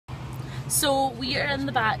So we are in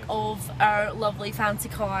the back of our lovely fancy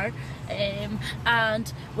car,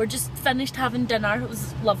 and we're just finished having dinner. It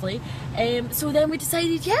was lovely. So then we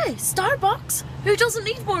decided, yeah, Starbucks. Who doesn't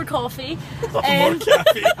need more coffee? More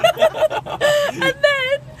caffeine. And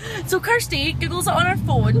then, so Kirsty Googles it on her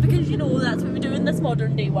phone, because you know that's what we do in this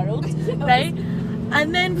modern day world, right?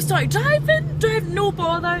 And then we started driving, no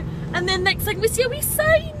bother. And then next thing we see a wee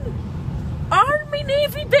sign, Army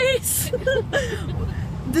Navy base.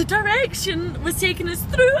 The direction was taking us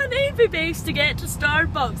through a Navy base to get to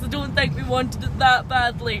Starbucks. I don't think we wanted it that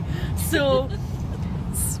badly. So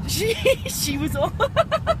she was on.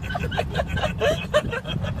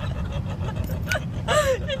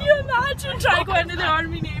 Can you imagine trying to go into the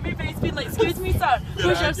Army Navy base being like, excuse me sir,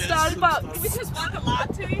 where's your Starbucks? We just want the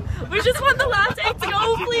latte. We just want the latte to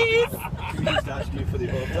go, please. We just asked you for the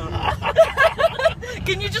order.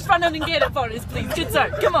 Can you just run in and get it for us, please? Good sir,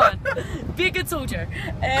 come on. Be a good soldier.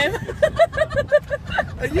 Are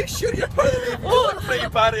you sure you're part of the Navy? Oh, Free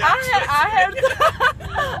party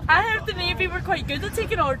I heard the Navy were quite good at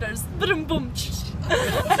taking orders. Boom, boom.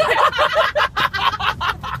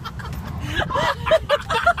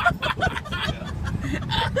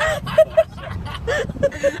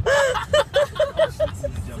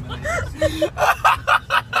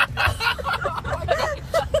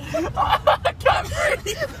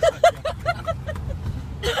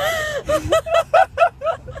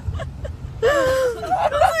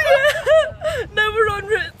 Now we're en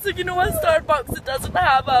route to, you know, a Starbucks that doesn't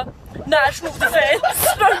have a national defence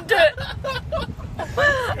around it.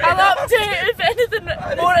 I'll update if anything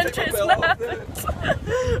more interesting happens.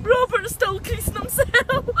 Robert's still creasing himself.